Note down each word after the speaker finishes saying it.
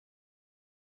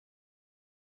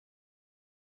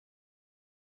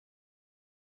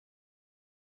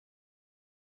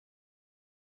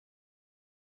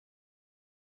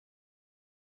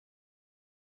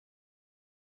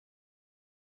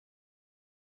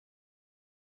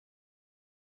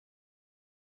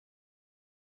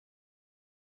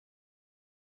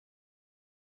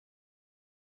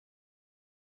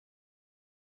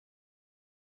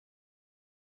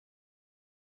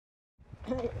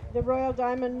The Royal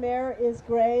Diamond mare is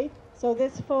gray, so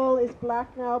this foal is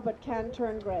black now but can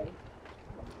turn gray.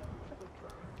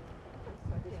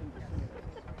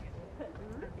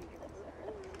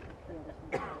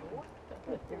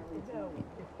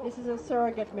 This is a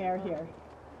surrogate mare here.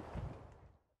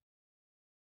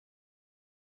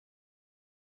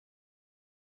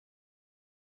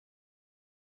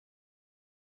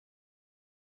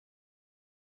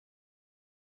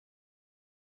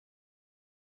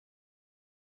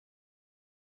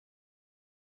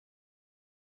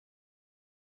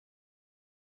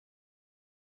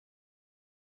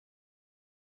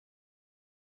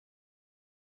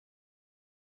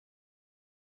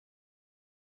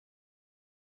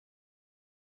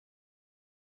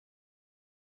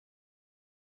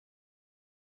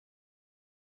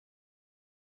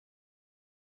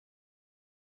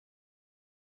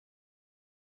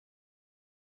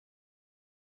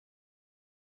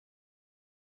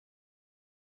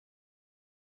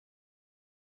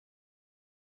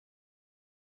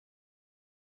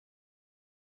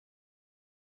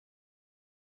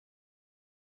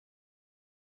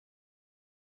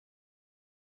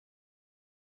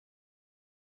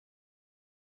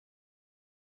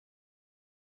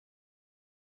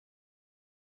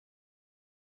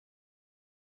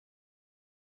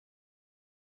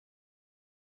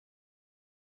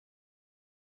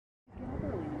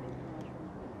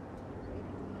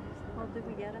 Well, did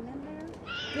we get him in there?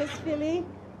 This filly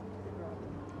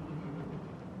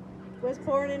was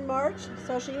born in March,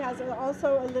 so she has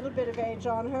also a little bit of age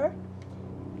on her,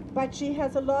 but she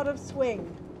has a lot of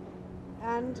swing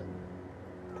and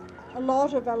a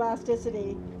lot of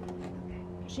elasticity.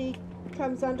 She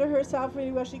comes under herself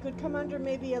really well. She could come under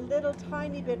maybe a little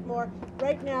tiny bit more.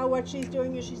 Right now what she's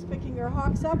doing is she's picking her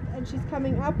hocks up and she's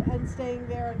coming up and staying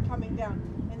there and coming down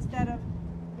instead of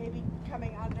maybe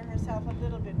coming under herself a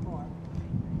little bit more.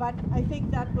 But I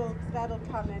think that'll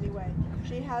come anyway.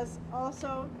 She has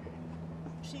also,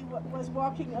 she was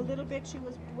walking a little bit. She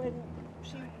was, when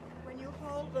you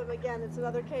hold them again, it's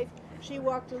another case. She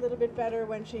walked a little bit better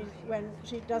when she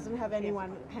doesn't have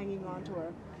anyone hanging on to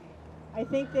her. I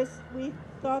think we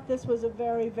thought this was a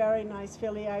very, very nice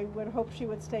filly. I would hope she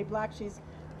would stay black. She's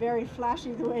very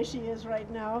flashy the way she is right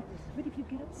now.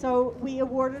 So we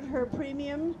awarded her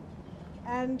premium,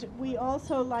 and we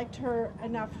also liked her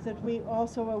enough that we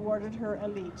also awarded her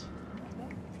elite.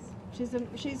 She's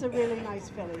a really nice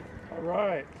filly. All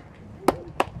right.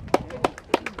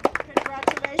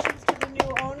 Congratulations to the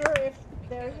new owner if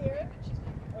they're here.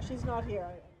 Oh, she's not here.